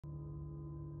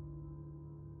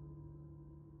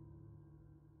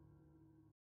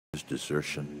was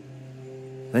desertion.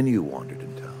 Then you wandered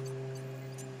in town.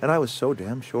 And I was so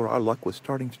damn sure our luck was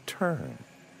starting to turn.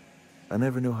 I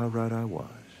never knew how right I was.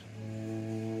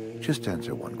 Just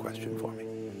answer one question for me.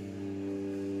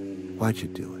 Why'd you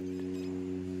do it?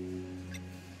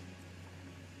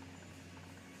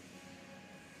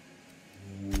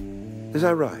 Is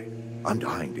that right? I'm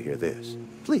dying to hear this.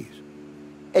 Please,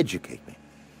 educate me.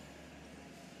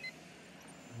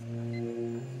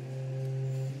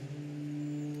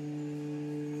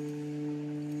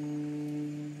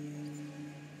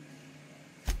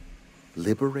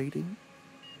 Liberating?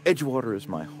 Edgewater is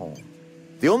my home.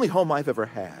 The only home I've ever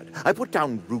had. I put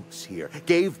down roots here,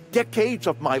 gave decades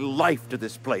of my life to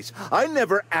this place. I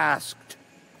never asked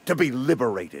to be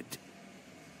liberated.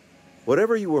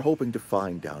 Whatever you were hoping to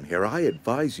find down here, I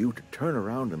advise you to turn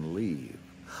around and leave.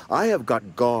 I have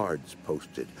got guards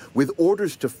posted with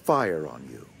orders to fire on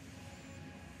you.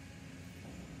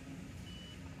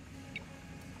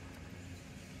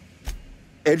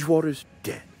 Edgewater's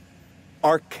dead.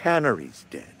 Our cannery's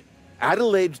dead.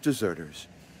 Adelaide's deserters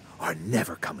are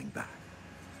never coming back.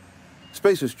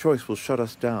 Spacer's Choice will shut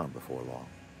us down before long.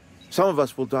 Some of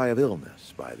us will die of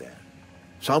illness by then.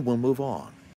 Some will move on.